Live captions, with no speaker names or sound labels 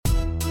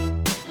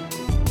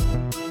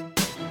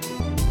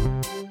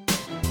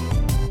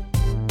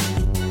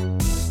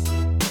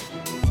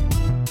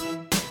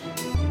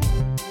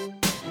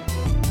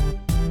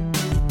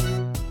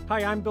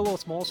Hi, I'm Bill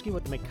Osmolsky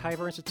with the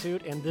MacIver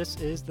Institute, and this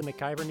is the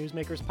MacIver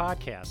Newsmakers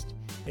Podcast.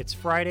 It's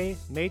Friday,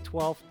 May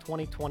 12th,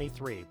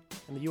 2023,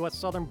 and the U.S.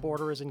 southern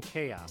border is in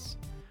chaos.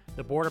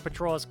 The Border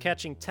Patrol is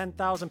catching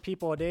 10,000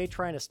 people a day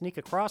trying to sneak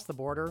across the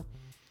border,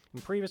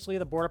 and previously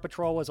the Border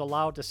Patrol was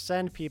allowed to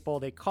send people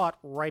they caught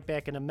right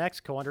back into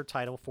Mexico under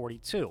Title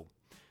 42.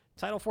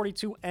 Title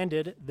 42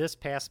 ended this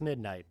past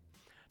midnight.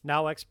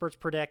 Now experts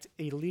predict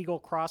illegal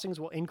crossings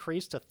will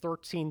increase to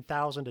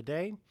 13,000 a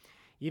day.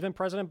 Even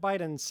President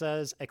Biden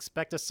says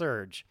expect a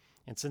surge.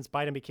 And since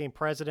Biden became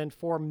president,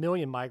 4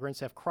 million migrants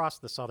have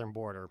crossed the southern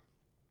border.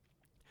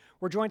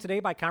 We're joined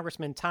today by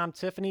Congressman Tom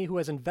Tiffany, who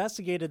has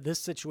investigated this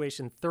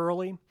situation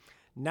thoroughly.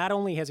 Not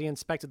only has he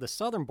inspected the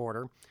southern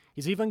border,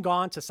 he's even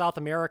gone to South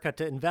America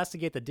to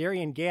investigate the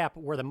Darien Gap,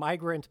 where the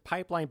migrant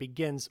pipeline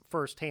begins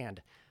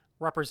firsthand.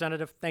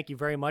 Representative, thank you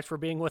very much for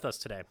being with us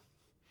today.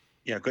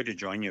 Yeah, good to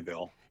join you,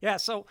 Bill. Yeah,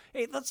 so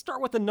hey, let's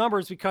start with the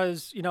numbers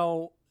because,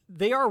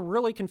 they are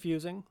really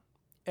confusing.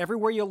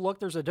 Everywhere you look,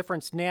 there's a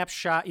different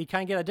snapshot. You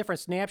kind of get a different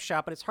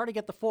snapshot, but it's hard to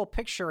get the full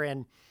picture.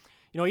 And,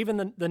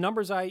 even the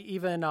numbers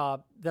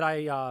that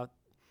I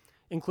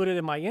included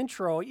in my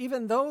intro,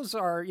 even those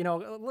are,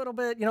 a little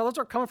bit, those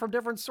are coming from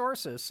different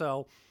sources.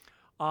 So,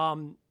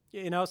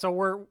 so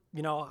we're,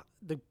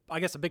 I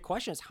guess the big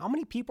question is how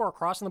many people are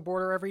crossing the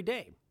border every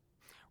day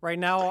right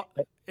now?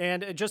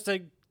 And just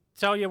to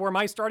tell you where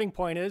my starting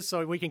point is,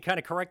 so we can kind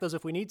of correct those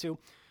if we need to,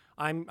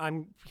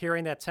 I'm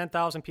hearing that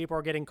 10,000 people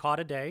are getting caught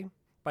a day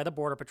by the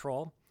Border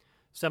Patrol.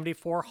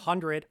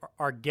 7,400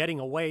 are getting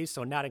away,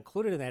 so not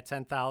included in that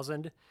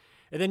 10,000.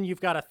 And then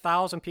you've got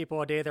 1,000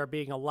 people a day that are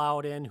being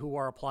allowed in who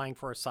are applying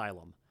for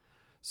asylum.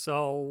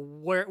 So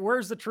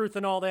where's the truth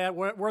in all that?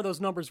 Where those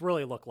numbers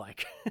really look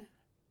like?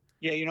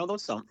 Yeah,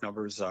 those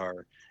numbers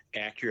are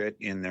accurate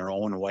in their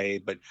own way,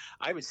 but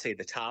I would say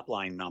the top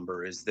line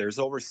number is there's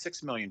over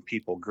 6 million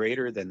people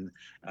greater than,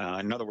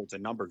 in other words, a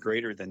number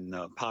greater than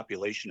the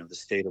population of the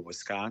state of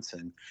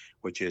Wisconsin,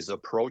 which is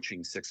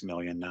approaching 6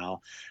 million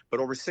now.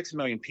 But over 6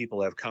 million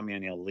people have come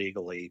in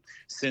illegally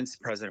since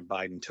President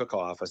Biden took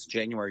office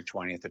January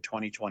 20th of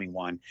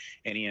 2021,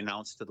 and he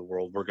announced to the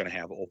world we're going to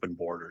have open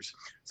borders.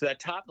 So that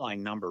top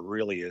line number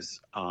really is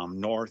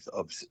north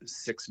of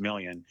 6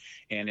 million,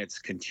 and it's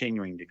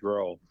continuing to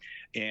grow.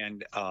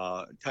 And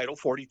Title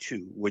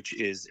 42, which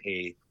is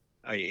a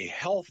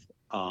health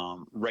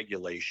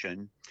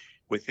regulation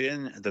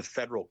within the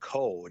federal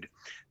code,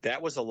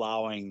 that was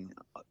allowing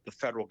the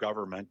federal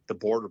government, the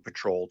Border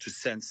Patrol, to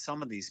send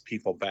some of these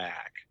people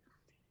back.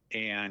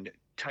 And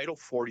Title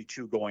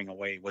 42 going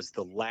away was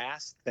the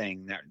last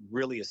thing that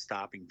really is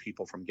stopping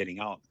people from getting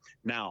out.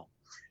 Now,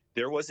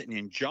 there was an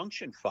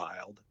injunction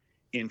filed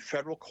in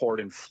federal court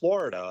in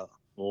Florida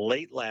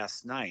late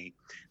last night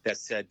that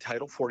said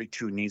Title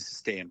 42 needs to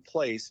stay in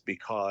place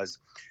because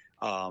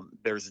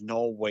there's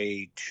no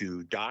way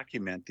to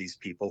document these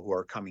people who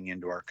are coming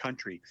into our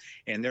country.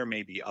 And there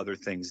may be other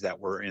things that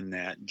were in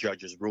that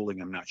judge's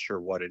ruling. I'm not sure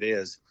what it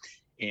is.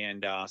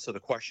 And so the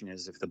question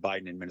is if the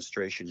Biden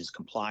administration is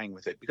complying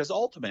with it, because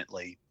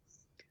ultimately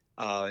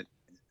the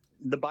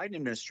Biden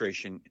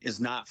administration is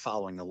not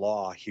following the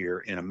law here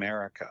in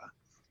America.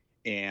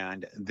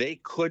 And they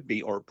could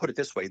be, or put it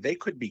this way, they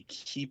could be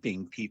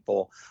keeping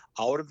people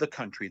out of the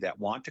country that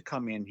want to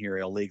come in here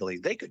illegally.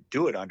 They could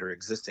do it under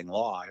existing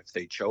law if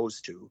they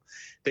chose to.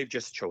 They've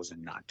just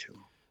chosen not to.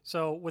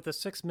 So with the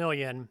 6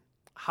 million,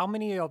 how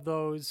many of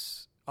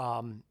those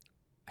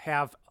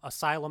have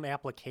asylum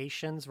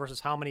applications versus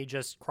how many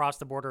just cross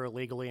the border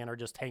illegally and are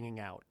just hanging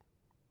out,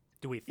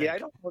 do we think? Yeah, I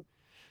don't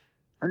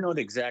know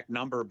the exact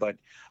number, but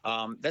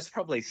that's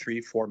probably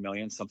 3-4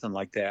 million, something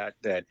like that.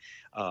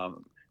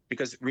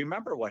 Because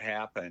remember what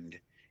happened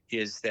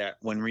is that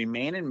when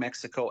Remain in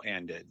Mexico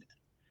ended,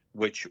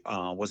 which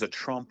was a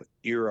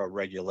Trump-era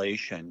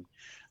regulation,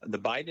 the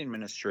Biden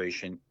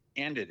administration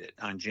ended it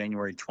on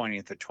January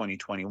 20th of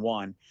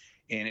 2021,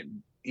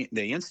 and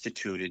they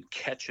instituted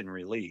catch and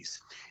release.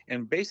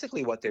 And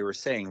basically what they were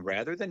saying,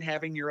 rather than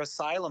having your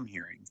asylum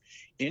hearing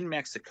in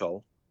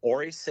Mexico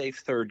or a safe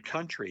third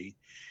country,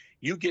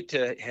 you get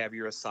to have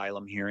your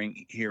asylum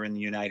hearing here in the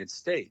United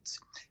States.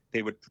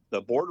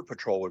 The Border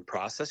Patrol would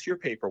process your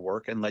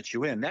paperwork and let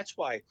you in. That's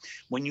why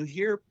when you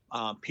hear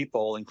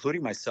people,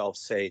 including myself,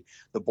 say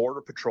the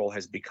Border Patrol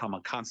has become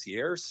a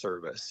concierge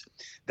service,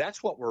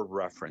 that's what we're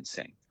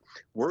referencing.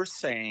 We're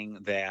saying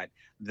that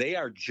they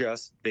are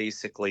just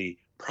basically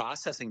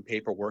processing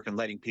paperwork and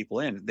letting people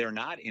in. They're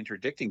not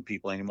interdicting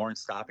people anymore and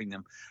stopping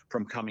them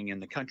from coming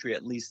in the country,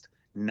 at least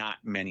not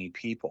many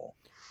people.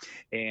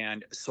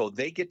 And so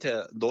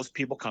those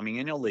people coming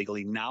in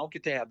illegally now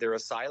get to have their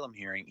asylum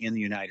hearing in the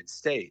United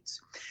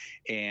States.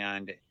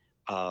 And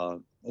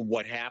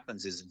what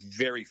happens is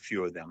very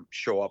few of them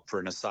show up for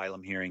an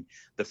asylum hearing.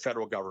 The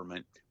federal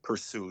government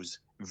pursues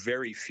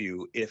very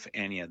few, if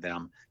any of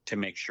them, to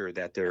make sure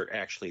that they're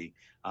actually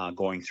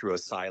going through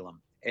asylum.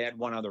 Add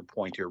one other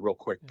point here real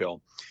quick, Bill.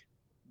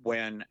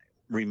 When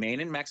Remain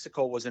in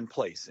Mexico was in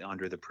place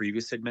under the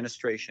previous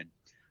administration,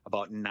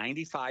 about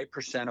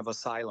 95% of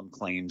asylum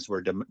claims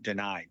were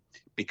denied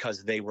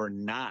because they were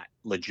not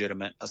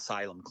legitimate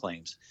asylum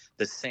claims.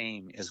 The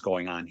same is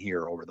going on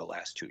here over the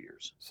last 2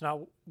 years. So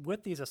now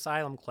with these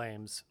asylum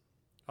claims,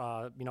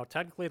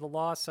 technically the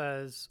law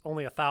says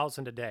only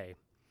 1,000 a day.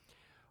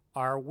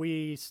 Are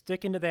we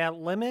sticking to that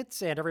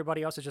limit and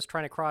everybody else is just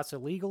trying to cross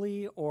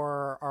illegally,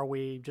 or are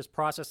we just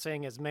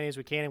processing as many as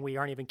we can and we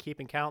aren't even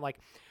keeping count? Like,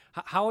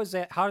 how does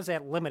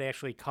that limit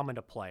actually come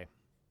into play?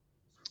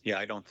 Yeah,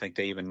 I don't think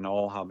they even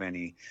know how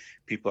many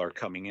people are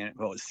coming in.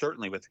 Well,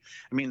 certainly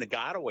the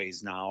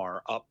gotaways now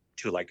are up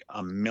to like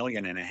 1.5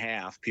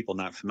 million. People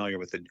not familiar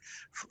with the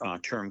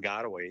term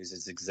gotaways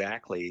is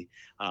exactly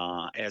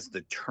as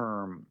the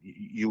term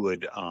you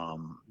would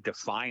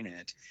define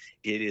it.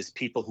 It is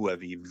people who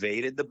have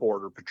evaded the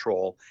border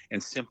patrol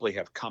and simply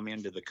have come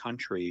into the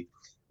country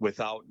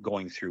without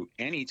going through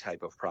any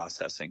type of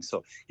processing.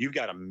 So you've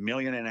got 1.5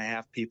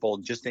 million people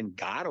just in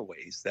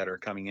gotaways that are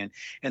coming in,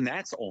 and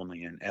that's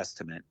only an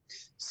estimate.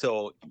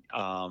 So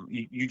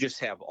you just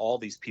have all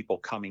these people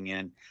coming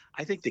in.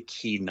 I think the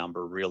key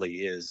number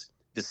really is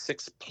the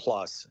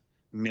 6+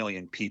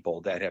 million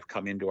people that have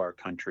come into our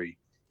country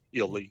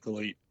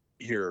illegally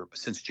here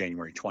since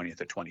January 20th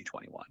of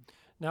 2021.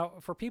 Now,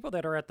 for people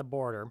that are at the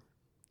border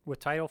with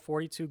Title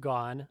 42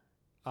 gone,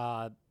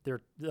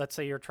 let's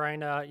say you're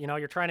trying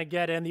to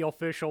get in the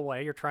official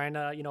way. You're trying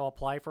to,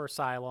 apply for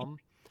asylum.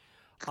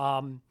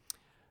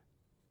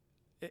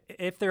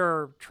 If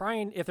they're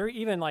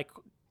even like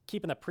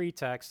keeping the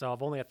pretext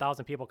of only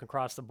 1,000 people can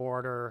cross the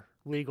border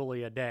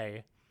legally a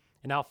day,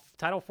 and now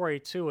Title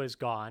 42 is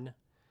gone,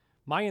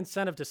 my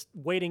incentive to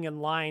waiting in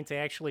line to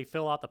actually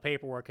fill out the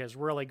paperwork has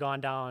really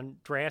gone down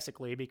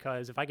drastically,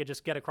 because if I could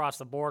just get across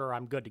the border,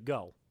 I'm good to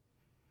go.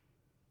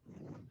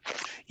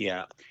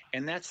 Yeah,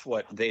 and that's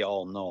what they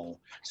all know.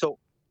 So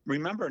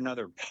remember,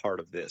 another part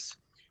of this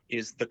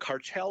is the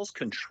cartels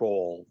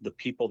control the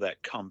people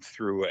that come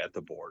through at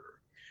the border.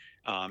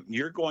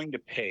 You're going to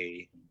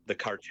pay the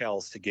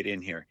cartels to get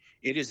in here.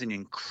 It is an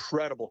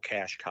incredible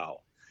cash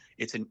cow.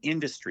 It's an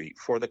industry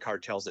for the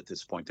cartels at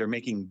this point. They're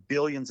making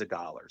billions of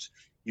dollars.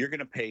 You're going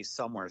to pay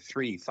somewhere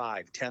 $3,000,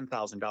 $5,000,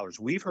 $10,000.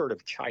 We've heard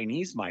of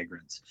Chinese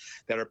migrants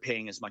that are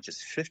paying as much as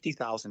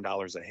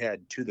 $50,000 a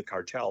head to the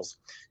cartels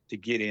to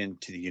get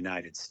into the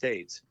United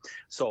States.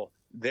 So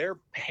they're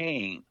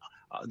paying,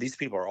 these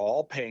people are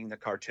all paying the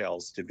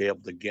cartels to be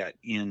able to get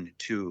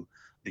into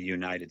the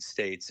United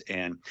States.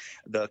 And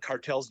the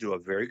cartels do a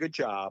very good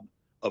job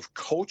of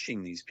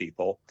coaching these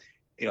people.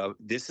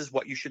 This is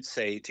what you should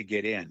say to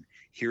get in.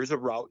 Here's a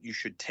route you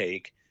should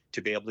take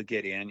to be able to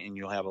get in, and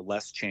you'll have a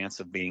less chance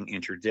of being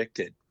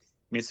interdicted. I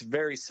mean, it's a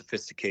very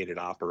sophisticated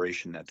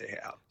operation that they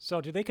have. So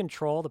do they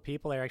control the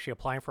people that are actually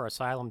applying for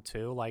asylum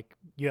too? Like,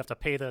 you have to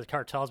pay the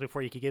cartels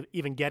before you can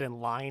even get in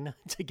line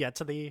to get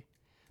to the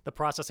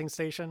processing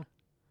station?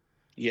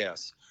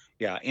 Yes.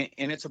 Yeah.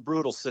 And it's a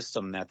brutal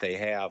system that they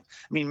have.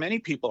 I mean, many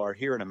people are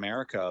here in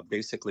America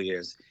basically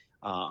as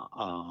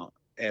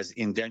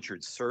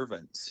indentured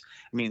servants.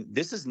 I mean,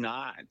 this is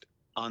not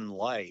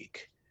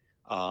unlike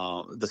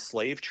the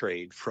slave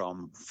trade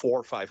from 400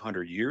 or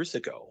 500 years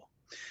ago,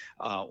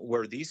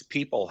 where these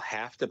people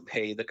have to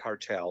pay the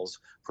cartels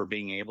for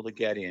being able to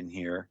get in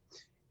here.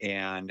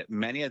 And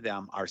many of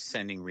them are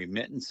sending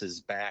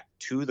remittances back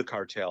to the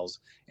cartels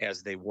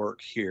as they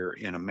work here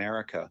in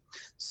America.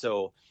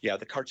 So, yeah,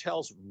 the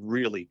cartels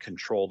really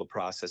control the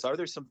process. Are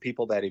there some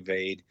people that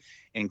evade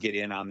and get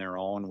in on their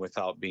own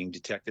without being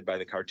detected by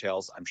the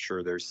cartels? I'm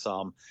sure there's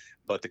some.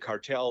 But the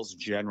cartels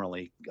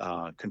generally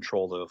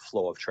control the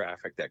flow of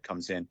traffic that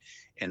comes in,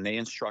 and they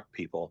instruct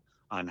people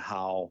on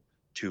how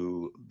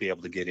to be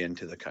able to get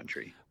into the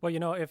country. Well,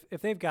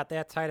 if they've got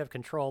that tight of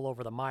control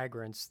over the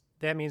migrants,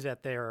 that means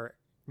that they're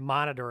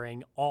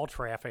monitoring all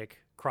traffic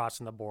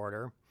crossing the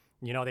border.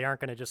 They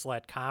aren't going to just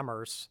let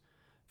commerce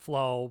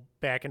flow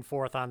back and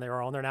forth on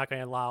their own. They're not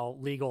going to allow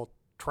legal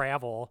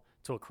travel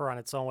to occur on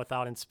its own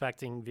without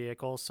inspecting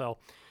vehicles. So,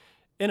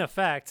 in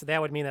effect,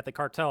 that would mean that the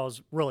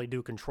cartels really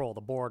do control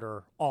the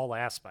border, all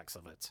aspects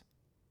of it.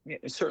 Yeah,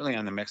 certainly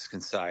on the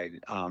Mexican side,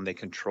 they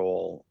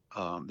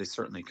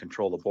certainly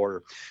control the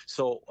border.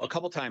 So a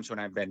couple times when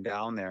I've been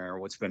down there,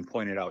 what's been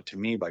pointed out to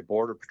me by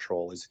Border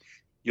Patrol is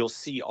you'll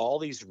see all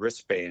these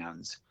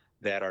wristbands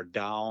that are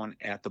down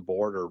at the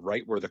border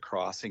right where the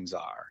crossings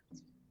are.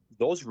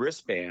 Those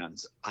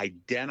wristbands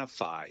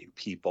identify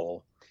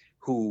people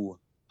who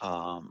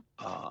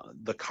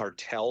the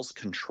cartels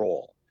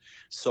control.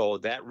 So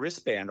that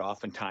wristband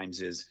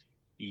oftentimes is,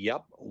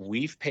 yep,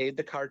 we've paid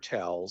the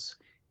cartels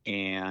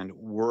and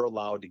we're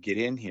allowed to get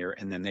in here,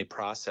 and then they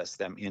process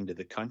them into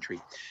the country.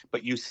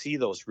 But you see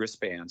those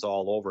wristbands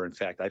all over. In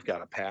fact, I've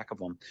got a pack of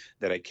them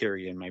that I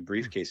carry in my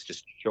briefcase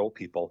just to show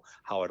people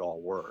how it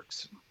all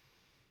works.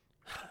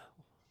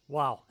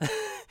 Wow.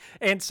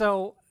 And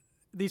so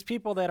these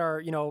people that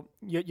are,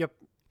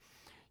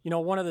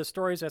 one of the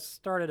stories that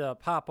started to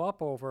pop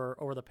up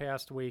over the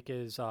past week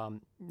is,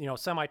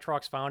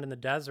 semi-trucks found in the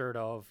desert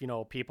of,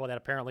 people that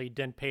apparently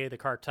didn't pay the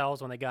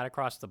cartels when they got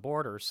across the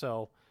border.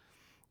 So,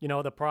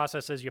 The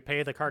process is you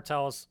pay the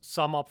cartels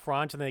some up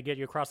front, and they get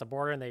you across the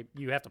border, and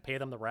you have to pay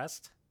them the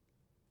rest.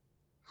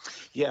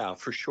 Yeah,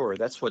 for sure.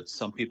 That's what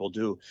some people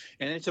do.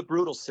 And it's a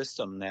brutal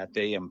system that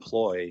they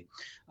employ.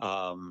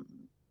 Um,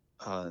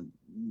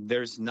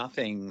 there's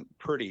nothing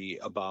pretty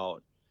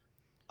about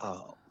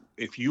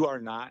if you are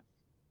not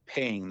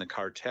paying the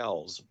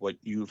cartels what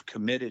you've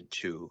committed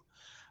to,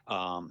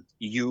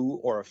 you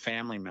or a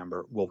family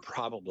member will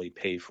probably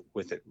pay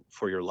with it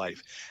for your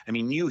life. I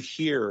mean, you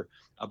hear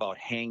about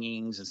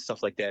hangings and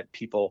stuff like that,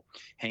 people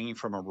hanging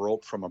from a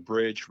rope, from a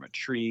bridge, from a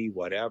tree,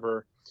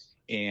 whatever.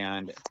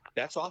 And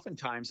that's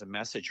oftentimes a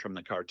message from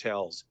the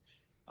cartels.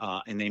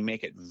 And they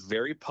make it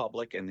very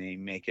public and they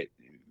make it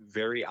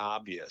very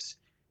obvious.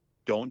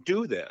 Don't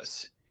do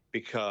this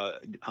because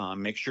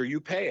make sure you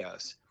pay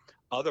us.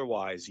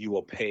 Otherwise, you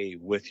will pay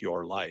with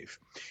your life.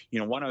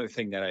 One other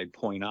thing that I'd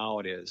point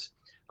out is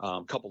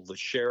a couple of the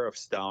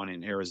sheriffs down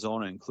in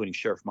Arizona, including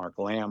Sheriff Mark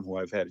Lamb, who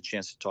I've had a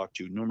chance to talk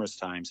to numerous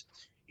times.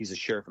 He's a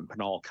sheriff in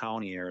Pinal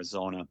County,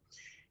 Arizona.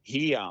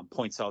 He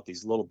points out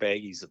these little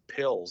baggies of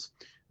pills.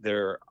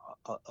 They're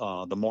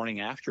the morning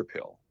after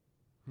pill.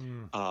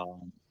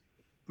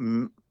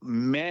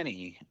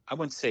 Many, I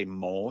wouldn't say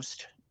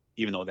most,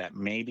 even though that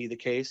may be the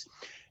case,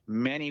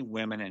 many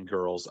women and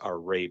girls are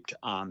raped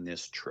on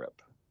this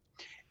trip.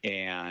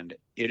 And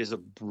it is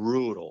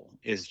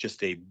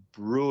just a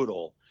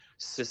brutal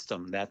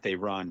system that they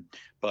run.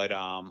 But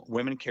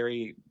women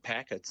carry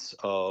packets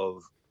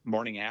of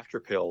morning after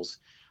pills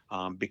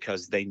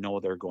because they know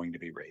they're going to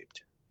be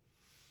raped.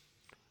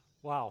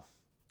 Wow.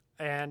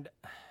 And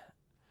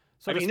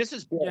so this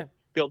is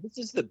Bill, this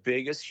is the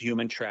biggest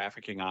human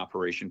trafficking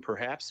operation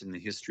perhaps in the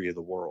history of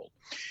the world.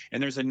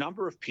 And there's a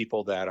number of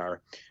people that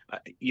are,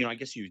 I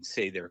guess you'd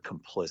say they're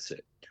complicit.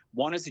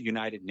 One is the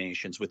United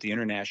Nations with the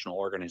International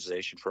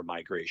Organization for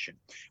Migration.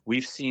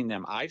 I've seen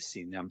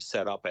them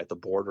set up at the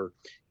border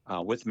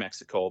with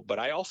Mexico, but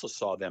I also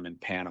saw them in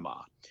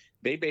Panama.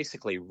 They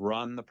basically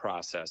run the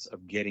process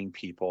of getting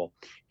people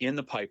in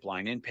the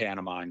pipeline in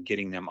Panama and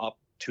getting them up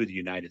to the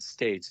United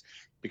States.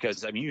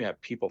 Because, you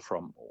have people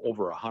from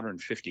over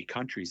 150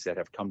 countries that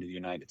have come to the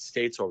United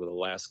States over the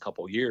last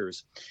couple of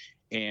years.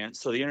 And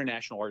so the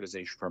International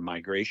Organization for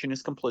Migration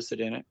is complicit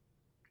in it.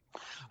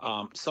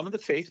 Some of the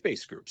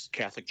faith-based groups,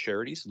 Catholic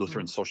Charities,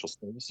 Lutheran Social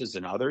Services,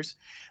 and others,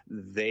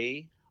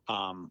 they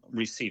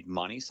receive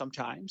money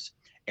sometimes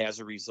as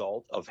a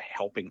result of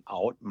helping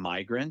out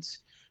migrants,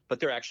 but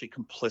they're actually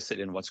complicit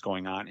in what's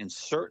going on. And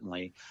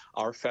certainly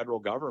our federal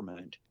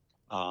government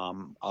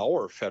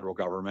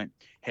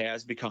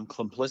has become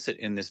complicit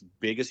in this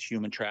biggest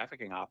human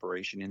trafficking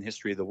operation in the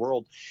history of the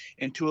world.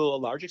 And to a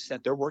large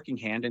extent, they're working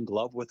hand in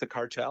glove with the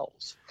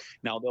cartels.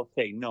 Now they'll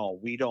say, no,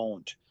 we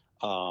don't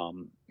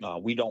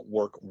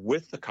work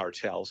with the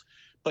cartels,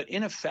 but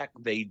in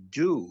effect they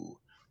do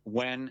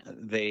when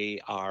they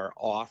are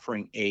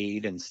offering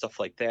aid and stuff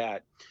like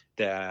that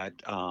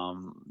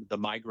the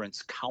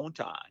migrants count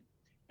on.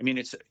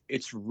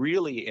 It's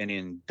really an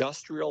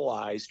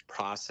industrialized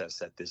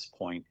process at this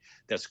point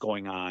that's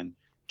going on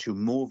to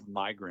move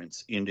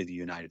migrants into the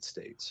United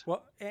States.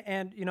 Well,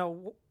 and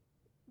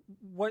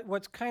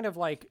what's kind of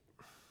like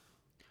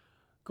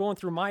going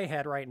through my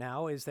head right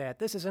now is that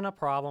this isn't a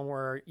problem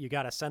where you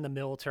got to send the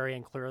military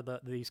and clear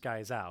these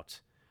guys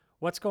out.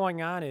 What's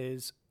going on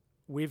is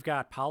we've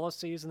got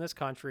policies in this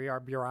country. Our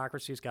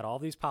bureaucracy's got all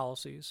these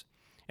policies,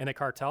 and the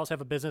cartels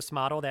have a business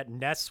model that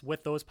nests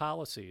with those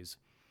policies.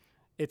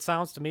 It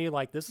sounds to me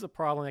like this is a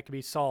problem that can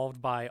be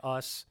solved by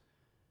us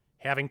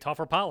having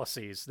tougher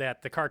policies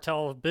that the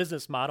cartel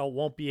business model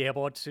won't be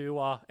able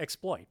to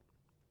exploit.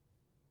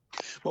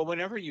 Well,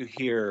 whenever you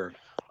hear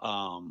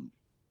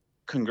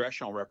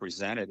congressional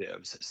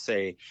representatives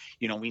say,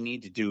 we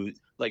need to do,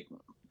 like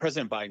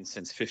President Biden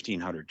sends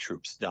 1,500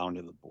 troops down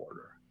to the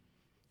border.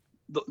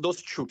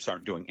 Those troops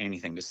aren't doing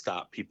anything to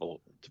stop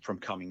people from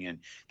coming in.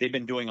 They've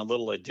been doing a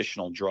little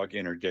additional drug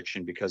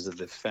interdiction because of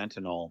the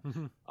fentanyl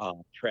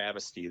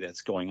travesty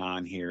that's going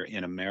on here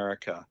in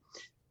America.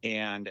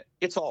 And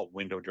it's all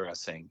window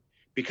dressing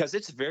because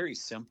it's very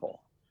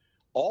simple.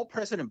 All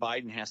President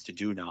Biden has to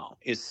do now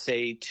is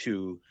say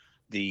to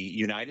the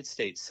United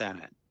States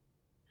Senate,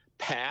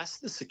 pass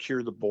the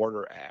Secure the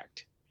Border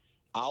Act.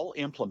 I'll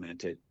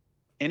implement it,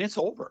 and it's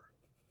over.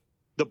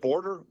 The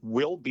border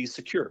will be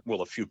secure.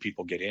 Will a few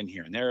people get in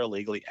here and there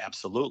illegally?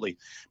 Absolutely.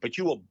 But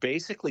you will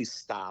basically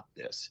stop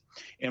this.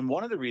 And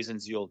one of the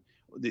reasons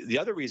the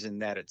other reason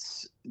that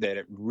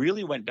it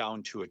really went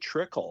down to a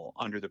trickle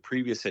under the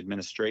previous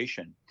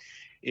administration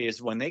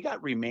is when they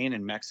got Remain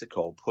in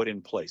Mexico put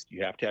in place.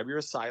 You have to have your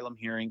asylum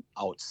hearing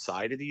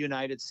outside of the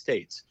United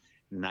States.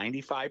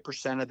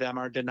 95% of them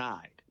are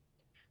denied.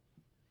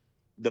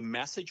 The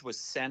message was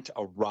sent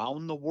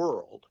around the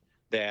world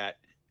that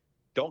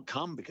don't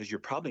come because you're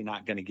probably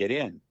not going to get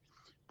in.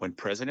 When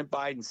President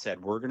Biden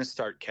said, we're going to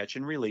start catch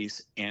and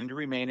release and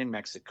Remain in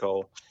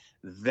Mexico,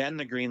 then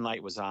the green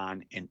light was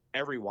on and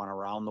everyone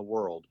around the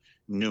world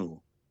knew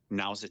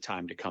now's the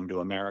time to come to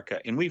America.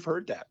 And we've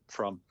heard that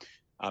from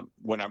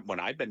When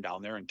I've been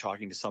down there and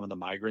talking to some of the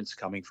migrants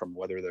coming from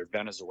whether they're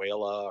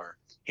Venezuela or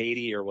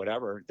Haiti or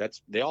whatever,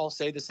 they all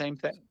say the same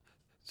thing.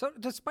 So,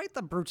 despite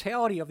the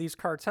brutality of these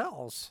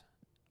cartels,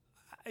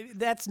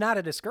 that's not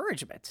a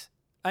discouragement.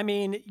 I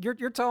mean,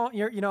 you're telling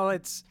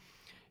it's,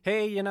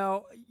 hey,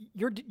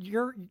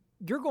 you're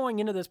going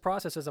into this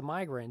process as a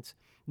migrant,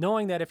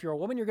 knowing that if you're a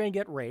woman, you're going to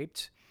get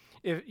raped.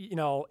 If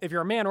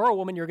you're a man or a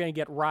woman, you're going to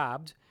get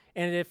robbed.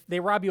 And if they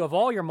rob you of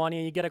all your money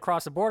and you get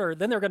across the border,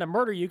 then they're going to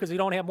murder you because you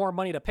don't have more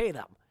money to pay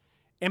them.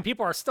 And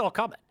people are still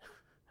coming.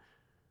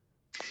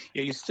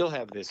 Yeah, you still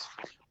have this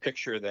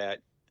picture that,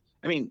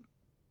 I mean,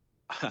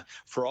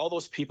 for all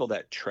those people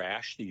that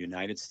trash the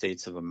United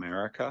States of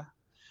America,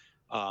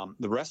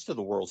 the rest of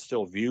the world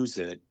still views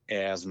it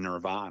as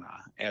nirvana,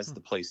 as the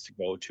place to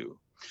go to.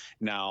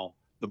 Now,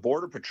 the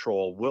Border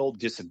Patrol will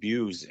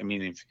disabuse. I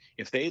mean,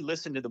 if they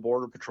listen to the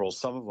Border Patrol,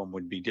 some of them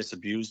would be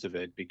disabused of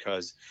it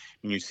because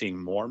you're seeing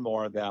more and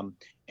more of them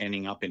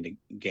ending up into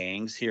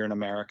gangs here in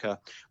America.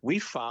 We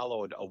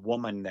followed a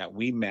woman that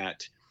we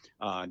met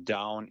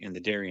down in the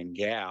Darien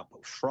Gap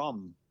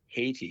from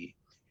Haiti,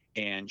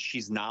 and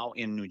she's now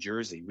in New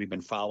Jersey. We've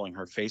been following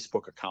her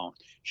Facebook account.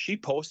 She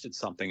posted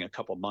something a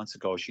couple months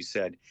ago. She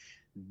said,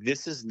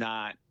 "This is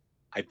not,"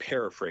 I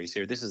paraphrase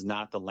here, "this is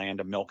not the land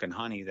of milk and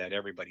honey that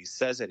everybody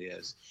says it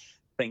is.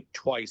 Think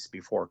twice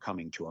before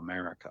coming to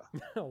America."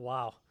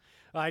 Wow.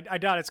 I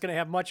doubt it's going to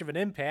have much of an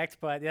impact,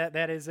 but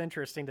that is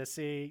interesting to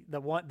see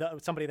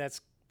somebody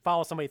that's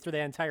follow somebody through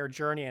that entire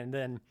journey and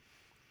then,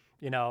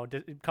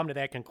 come to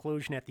that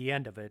conclusion at the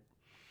end of it.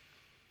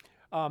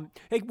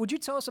 Hey, would you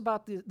tell us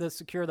about the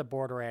Secure the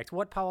Border Act?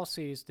 What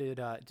policies did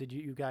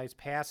you guys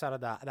pass out of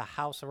the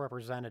House of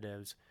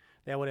Representatives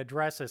that would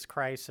address this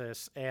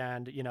crisis?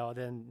 And,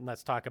 then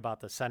let's talk about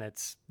the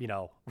Senate's,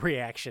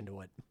 reaction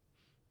to it.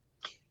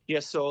 Yeah,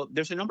 so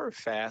there's a number of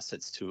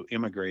facets to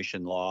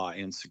immigration law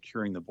and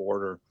securing the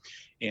border,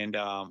 and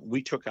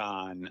we took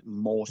on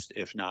most,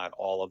 if not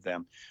all of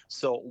them.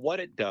 So what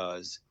it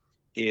does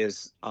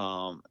is,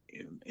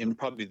 and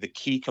probably the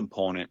key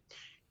component,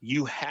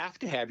 you have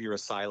to have your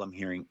asylum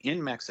hearing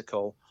in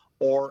Mexico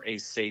or a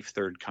safe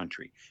third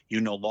country.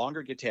 You no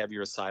longer get to have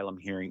your asylum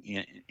hearing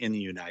in the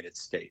United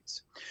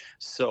States.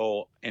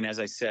 So, and as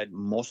I said,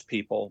 most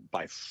people,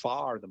 by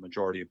far the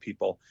majority of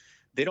people,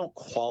 they don't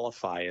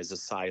qualify as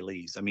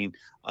asylees. I mean,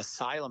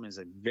 asylum is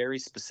a very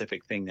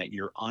specific thing that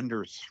you're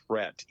under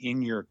threat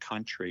in your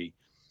country,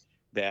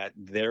 that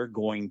they're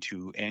going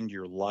to end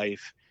your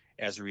life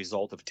as a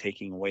result of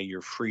taking away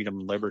your freedom,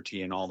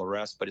 liberty, and all the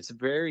rest. But it's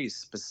very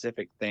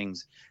specific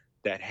things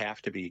that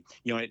have to be,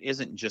 it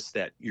isn't just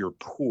that you're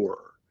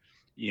poor.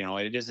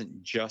 It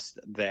isn't just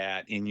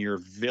that in your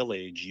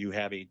village you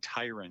have a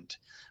tyrant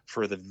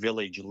for the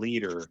village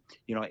leader.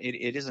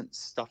 It isn't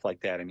stuff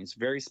like that. I mean, it's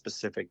very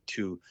specific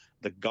to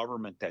the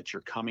government that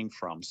you're coming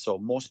from. So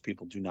most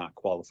people do not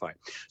qualify.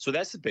 So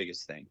that's the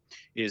biggest thing,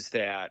 is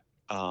that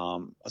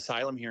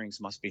asylum hearings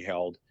must be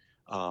held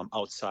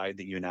outside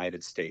the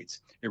United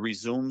States. It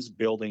resumes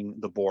building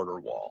the border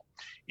wall.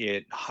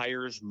 It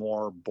hires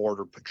more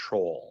border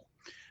patrol.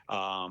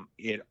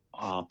 It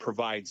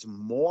provides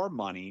more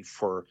money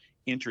for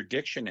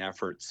interdiction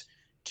efforts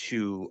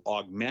to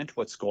augment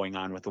what's going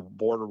on with the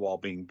border wall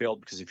being built.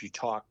 Because if you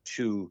talk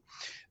to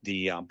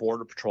the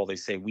Border Patrol, they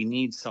say we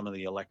need some of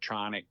the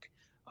electronic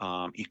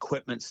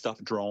equipment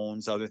stuff,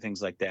 drones, other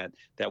things like that,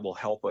 that will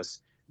help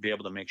us be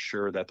able to make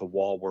sure that the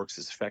wall works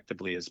as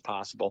effectively as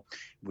possible.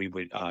 We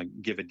would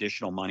give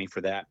additional money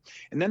for that.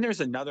 And then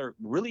there's another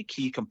really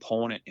key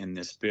component in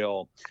this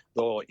bill,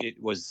 though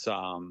it was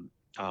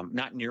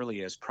not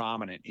nearly as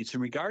prominent. It's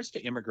in regards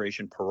to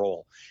immigration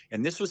parole.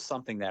 And this was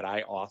something that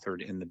I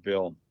authored in the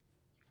bill.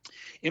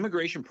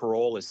 Immigration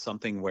parole is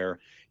something where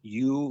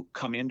you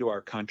come into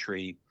our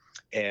country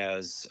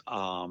as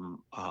on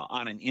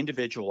an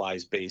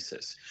individualized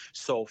basis.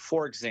 So,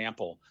 for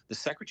example, the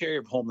Secretary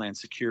of Homeland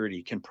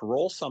Security can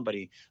parole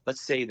somebody,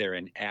 let's say they're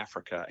in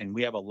Africa, and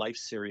we have a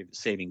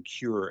life-saving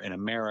cure in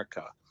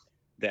America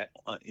that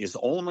is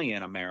only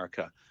in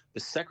America. The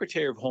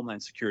Secretary of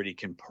Homeland Security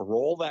can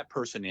parole that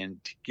person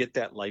in to get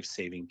that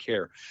life-saving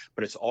care,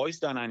 but it's always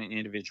done on an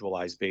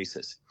individualized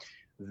basis.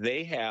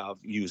 They have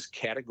used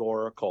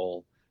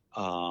categorical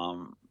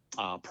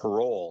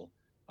parole,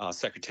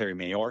 Secretary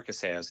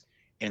Mayorkas has,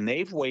 and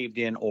they've waved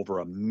in over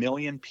 1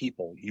 million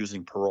people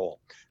using parole.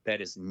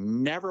 That is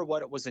never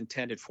what it was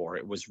intended for.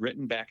 It was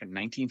written back in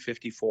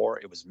 1954.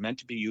 It was meant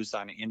to be used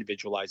on an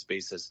individualized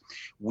basis.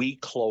 We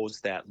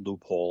closed that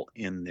loophole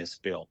in this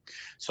bill.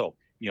 So,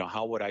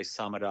 how would I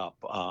sum it up?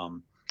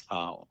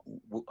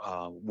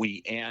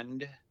 We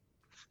end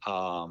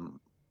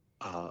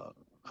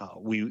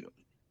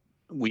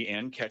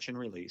catch and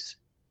release.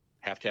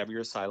 Have to have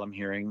your asylum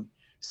hearing,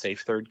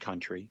 safe third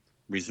country,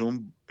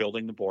 resume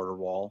building the border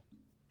wall,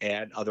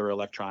 add other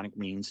electronic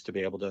means to be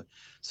able to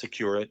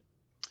secure it,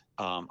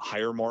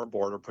 hire more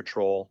border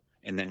patrol,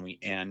 and then we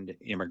end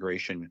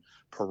immigration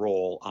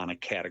parole on a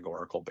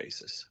categorical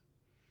basis.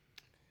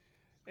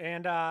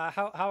 And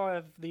how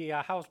have the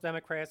House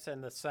Democrats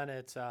and the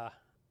Senate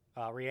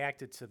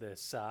reacted to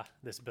this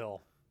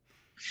bill?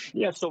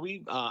 Yeah, so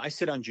I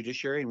sit on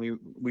judiciary, and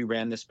we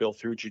ran this bill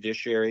through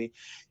judiciary,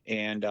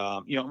 and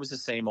it was the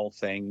same old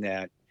thing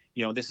that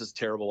this is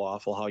terrible,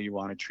 awful how you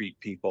want to treat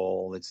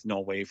people. It's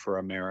no way for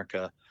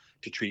America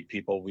to treat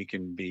people. We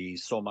can be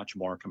so much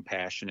more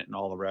compassionate and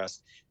all the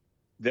rest.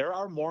 There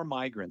are more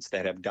migrants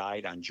that have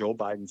died on Joe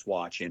Biden's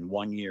watch in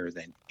 1 year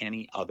than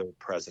any other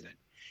president.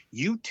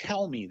 You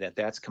tell me that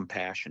that's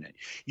compassionate.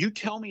 You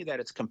tell me that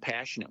it's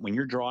compassionate when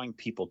you're drawing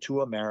people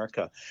to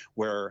America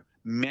where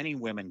many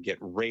women get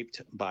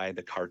raped by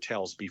the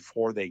cartels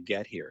before they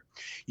get here.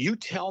 You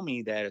tell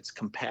me that it's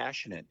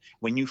compassionate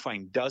when you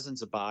find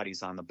dozens of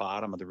bodies on the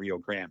bottom of the Rio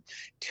Grande.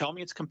 Tell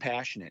me it's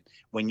compassionate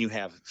when you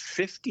have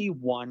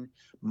 51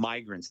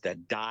 migrants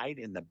that died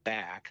in the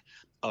back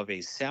of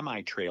a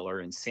semi-trailer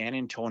in San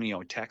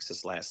Antonio,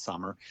 Texas last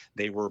summer.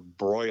 They were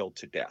broiled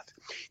to death.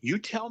 You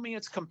tell me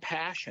it's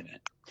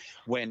compassionate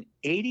when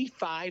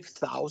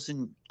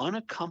 85,000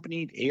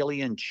 unaccompanied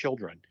alien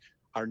children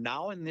are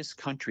now in this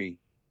country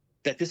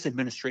that this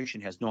administration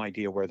has no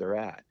idea where they're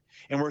at.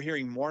 And we're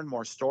hearing more and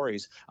more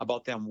stories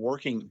about them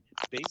working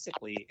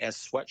basically as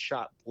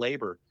sweatshop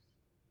labor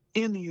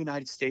in the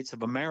United States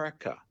of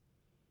America,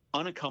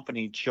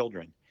 unaccompanied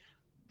children.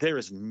 There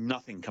is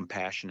nothing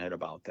compassionate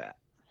about that.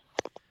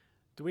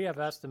 Do we have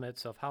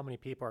estimates of how many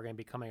people are going to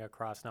be coming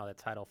across now that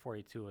Title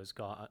 42 has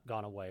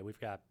gone away? We've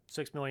got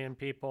 6 million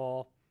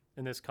people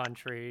in this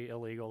country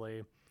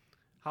illegally.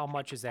 How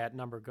much is that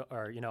number?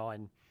 I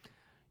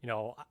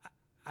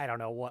don't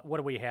know. What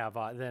do we have?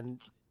 Then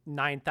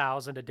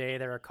 9,000 a day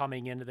that are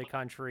coming into the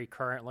country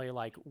currently.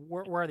 Like,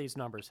 where are these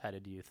numbers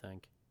headed, do you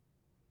think?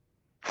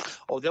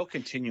 Oh, they'll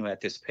continue at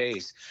this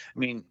pace. I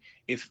mean,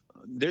 if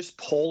there's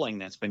polling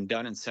that's been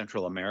done in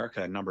Central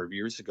America a number of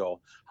years ago,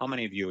 how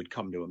many of you would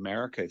come to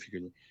America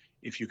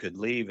if you could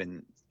leave?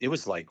 And it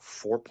was like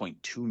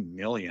 4.2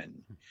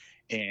 million.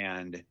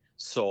 And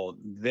so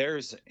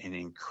there's an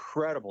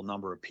incredible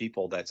number of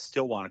people that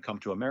still want to come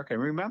to America.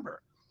 And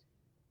remember,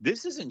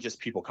 this isn't just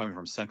people coming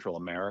from Central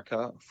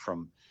America,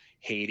 from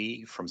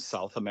Haiti, from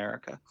South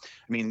America.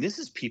 I mean, this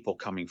is people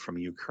coming from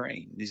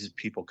Ukraine. This is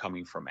people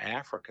coming from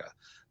Africa,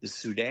 the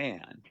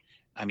Sudan.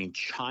 I mean,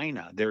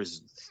 China.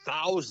 There's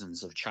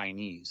thousands of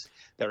Chinese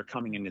that are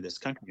coming into this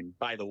country. And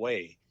by the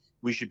way,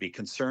 we should be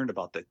concerned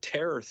about the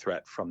terror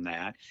threat from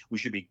that. We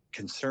should be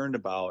concerned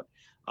about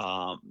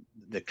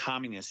the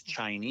communist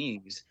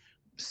Chinese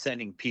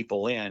sending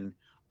people in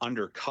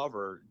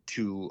undercover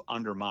to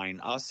undermine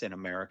us in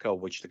America,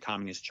 which the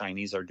communist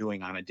Chinese are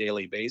doing on a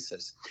daily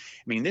basis.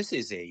 I mean, this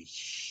is a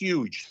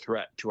huge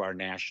threat to our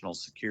national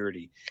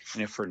security.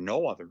 And if for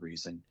no other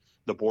reason,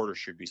 the border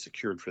should be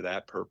secured for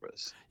that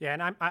purpose. Yeah,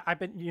 and I've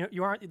been,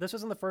 this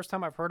isn't the first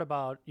time I've heard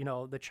about,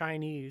 the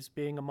Chinese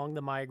being among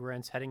the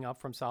migrants heading up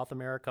from South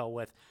America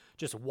with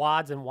just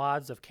wads and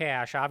wads of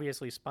cash,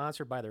 obviously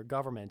sponsored by their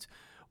government.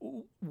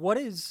 What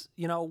is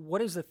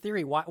the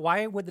theory?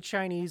 Why would the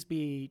Chinese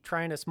be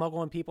trying to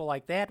smuggle in people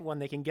like that when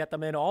they can get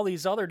them in all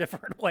these other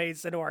different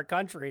ways into our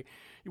country?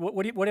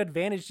 What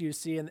advantage do you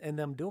see in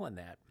them doing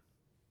that?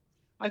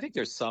 I think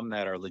there's some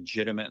that are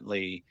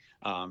legitimately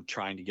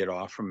trying to get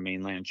off from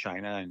mainland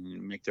China and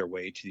make their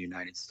way to the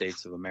United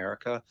States of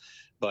America.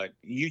 But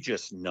you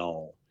just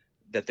know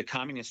that the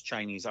communist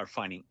Chinese are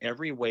finding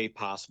every way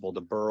possible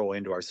to burrow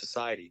into our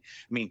society.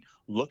 I mean,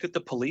 look at the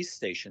police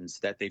stations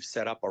that they've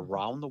set up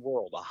around the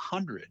world,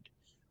 100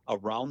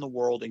 around the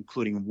world,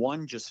 including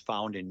one just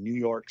found in New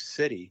York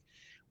City,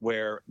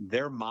 where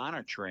they're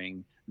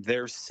monitoring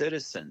their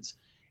citizens.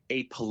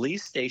 A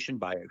police station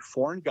by a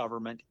foreign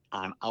government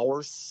on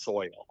our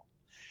soil.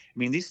 I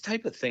mean, these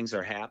type of things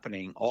are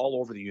happening all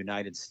over the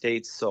United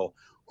States. So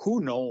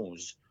who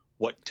knows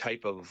what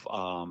type of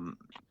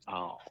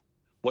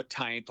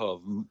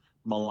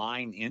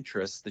malign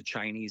interests the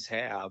Chinese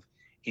have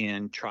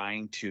in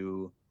trying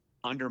to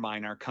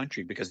undermine our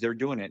country, because they're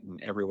doing it in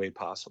every way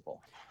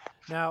possible.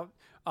 Now,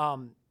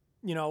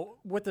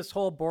 with this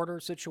whole border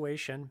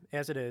situation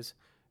as it is,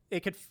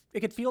 it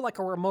could feel like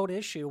a remote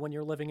issue when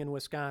you're living in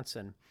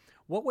Wisconsin.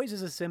 What ways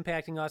is this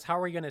impacting us? How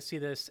are we going to see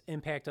this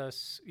impact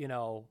us,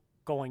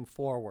 going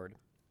forward?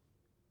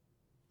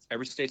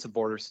 Every state's a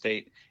border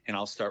state, and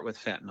I'll start with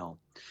fentanyl.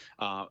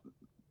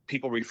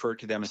 People refer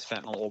to them as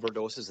fentanyl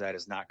overdoses. That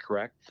is not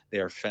correct. They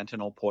are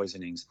fentanyl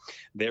poisonings.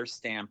 They're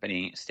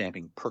stamping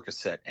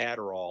Percocet,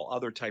 Adderall,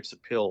 other types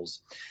of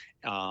pills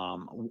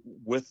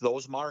with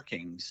those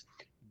markings,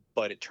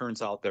 but it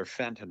turns out they're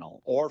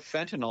fentanyl. Or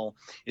fentanyl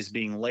is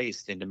being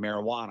laced into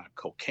marijuana,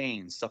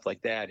 cocaine, stuff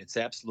like that. It's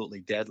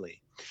absolutely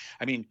deadly.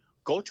 I mean,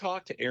 go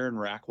talk to Aaron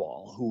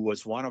Rackwall, who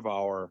was one of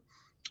our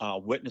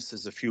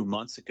witnesses a few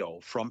months ago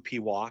from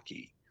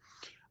Pewaukee.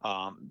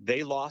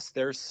 They lost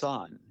their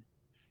son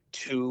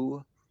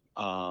to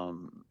a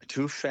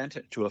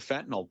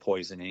fentanyl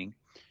poisoning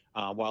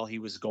while he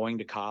was going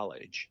to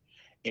college.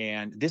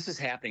 And this is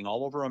happening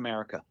all over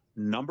America.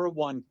 Number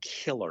one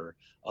killer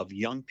of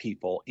young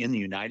people in the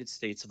United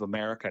States of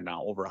America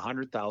now, over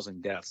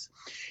 100,000 deaths.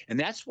 And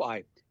that's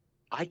why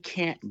I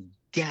can't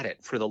get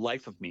it for the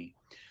life of me.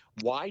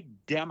 Why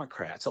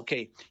Democrats,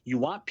 okay, you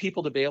want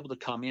people to be able to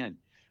come in,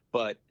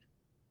 but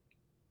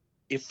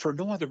if for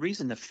no other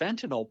reason, the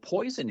fentanyl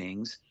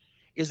poisonings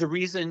is a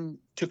reason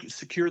to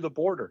secure the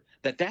border,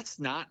 that's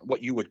not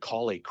what you would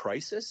call a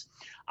crisis.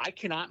 I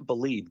cannot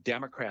believe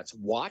Democrats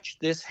watch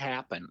this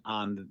happen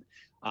on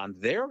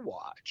their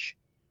watch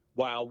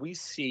while we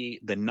see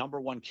the number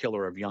one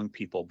killer of young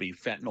people be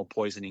fentanyl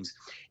poisonings,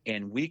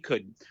 and we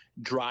could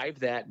drive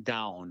that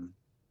down.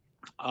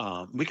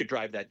 We could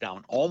drive that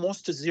down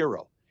almost to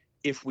zero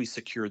if we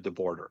secured the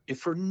border. If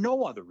for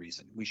no other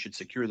reason, we should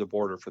secure the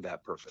border for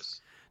that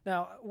purpose.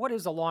 Now, what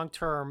is the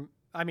long-term?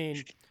 I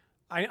mean,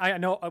 I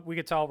know we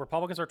could tell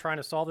Republicans are trying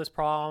to solve this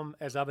problem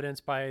as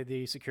evidenced by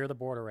the Secure the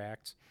Border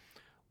Act.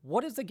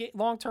 What is the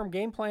long-term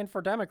game plan for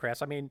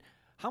Democrats? I mean,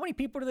 how many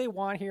people do they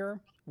want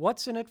here?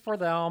 What's in it for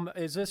them?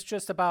 Is this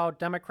just about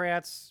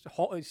Democrats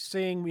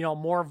seeing,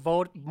 more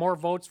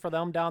votes for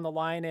them down the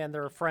line and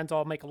their friends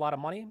all make a lot of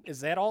money?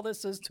 Is that all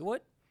this is to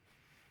it?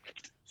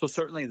 So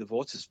certainly the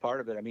votes is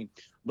part of it. I mean,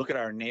 look at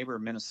our neighbor,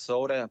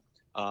 Minnesota.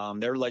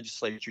 Their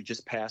legislature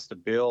just passed a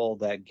bill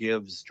that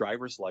gives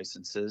driver's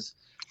licenses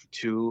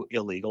to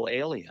illegal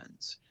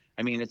aliens.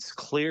 I mean, it's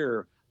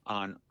clear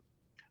on,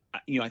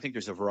 I think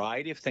there's a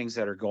variety of things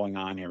that are going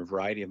on here, a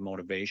variety of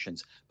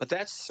motivations, but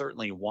that's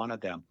certainly one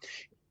of them.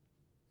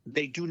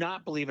 They do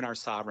not believe in our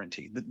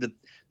sovereignty.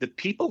 The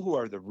people who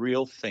are the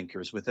real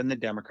thinkers within the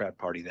Democrat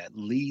Party that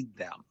lead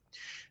them,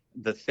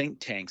 the think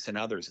tanks and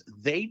others,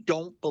 they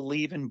don't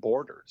believe in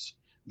borders.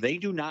 They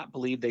do not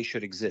believe they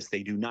should exist.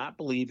 They do not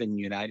believe in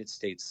United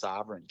States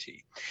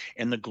sovereignty.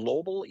 And the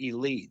global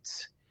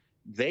elites,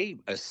 they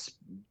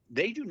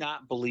do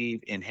not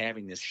believe in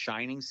having this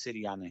shining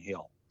city on the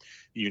hill.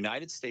 The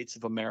United States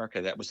of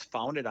America that was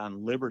founded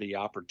on liberty,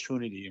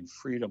 opportunity, and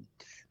freedom.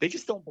 They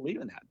just don't believe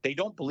in that. They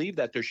don't believe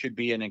that there should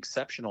be an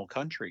exceptional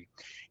country.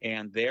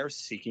 And they're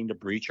seeking to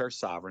breach our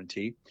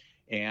sovereignty.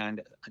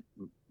 And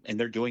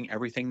they're doing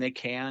everything they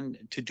can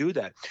to do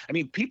that. I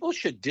mean, people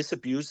should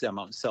disabuse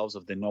themselves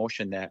of the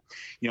notion that,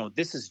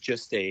 this is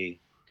just a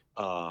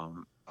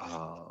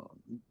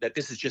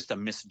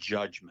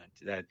misjudgment,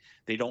 that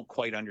they don't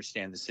quite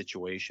understand the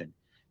situation.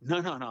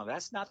 No,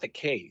 that's not the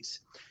case.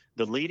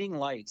 The leading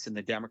lights in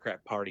the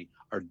Democrat Party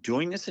are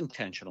doing this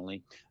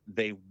intentionally.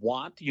 They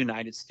want the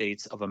United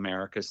States of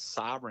America's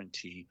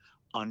sovereignty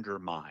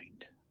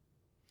undermined.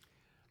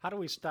 How do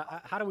we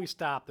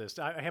stop this?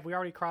 Have we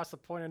already crossed the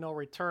point of no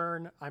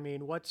return? I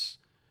mean,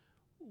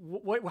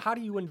 how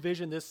do you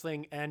envision this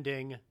thing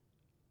ending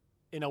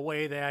in a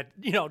way that,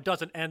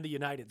 doesn't end the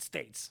United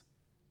States?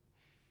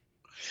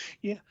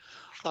 Yeah.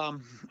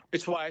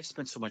 It's why I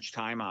spent so much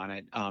time on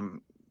it.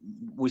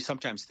 We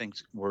sometimes think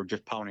we're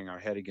just pounding our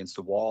head against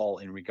the wall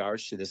in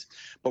regards to this,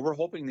 but we're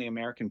hoping the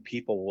American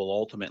people will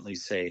ultimately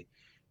say,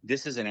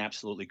 this is an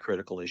absolutely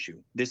critical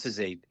issue. This is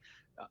a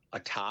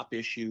top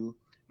issue.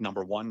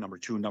 Number one, number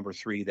two, number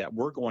three, that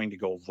we're going to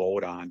go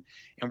vote on.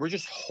 And we're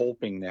just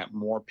hoping that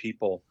more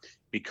people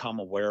become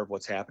aware of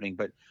what's happening,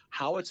 but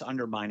how it's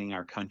undermining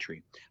our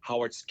country,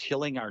 how it's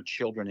killing our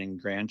children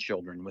and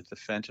grandchildren with the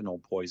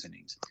fentanyl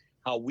poisonings,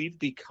 how we've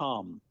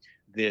become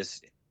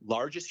this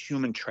largest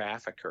human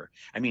trafficker.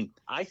 I mean,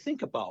 I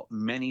think about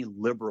many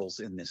liberals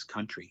in this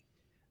country.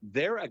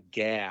 They're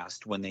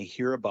aghast when they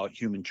hear about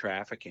human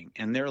trafficking,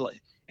 and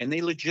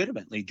they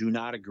legitimately do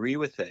not agree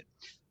with it.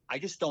 I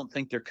just don't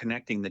think they're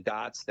connecting the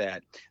dots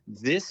that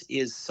this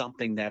is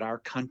something that our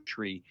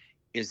country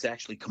is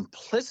actually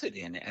complicit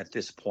in at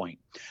this point.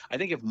 I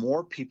think if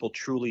more people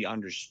truly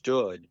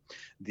understood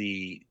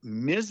the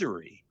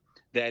misery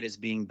that is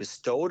being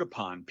bestowed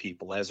upon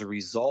people as a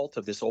result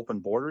of this open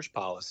borders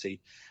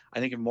policy, I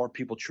think if more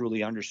people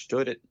truly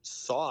understood it,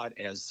 saw it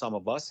as some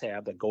of us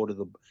have that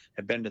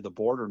have been to the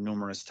border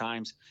numerous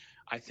times,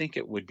 I think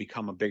it would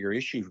become a bigger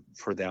issue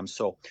for them.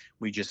 So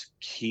we just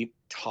keep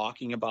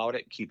talking about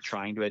it, keep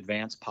trying to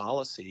advance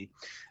policy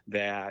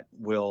that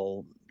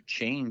will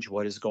change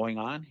what is going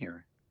on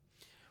here.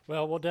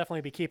 Well, we'll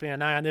definitely be keeping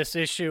an eye on this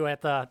issue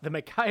at the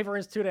MacIver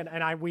Institute,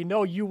 and we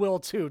know you will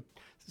too.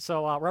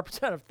 So,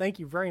 Representative, thank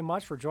you very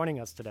much for joining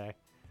us today.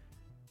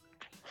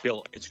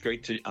 Bill, it's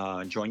great to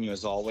join you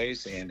as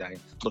always, and I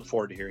look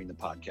forward to hearing the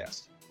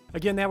podcast.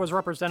 Again, that was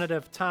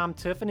Representative Tom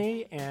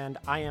Tiffany, and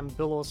I am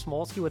Bill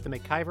Osmolsky with the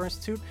MacIver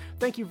Institute.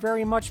 Thank you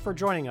very much for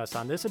joining us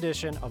on this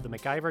edition of the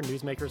MacIver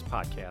Newsmakers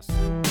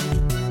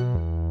Podcast.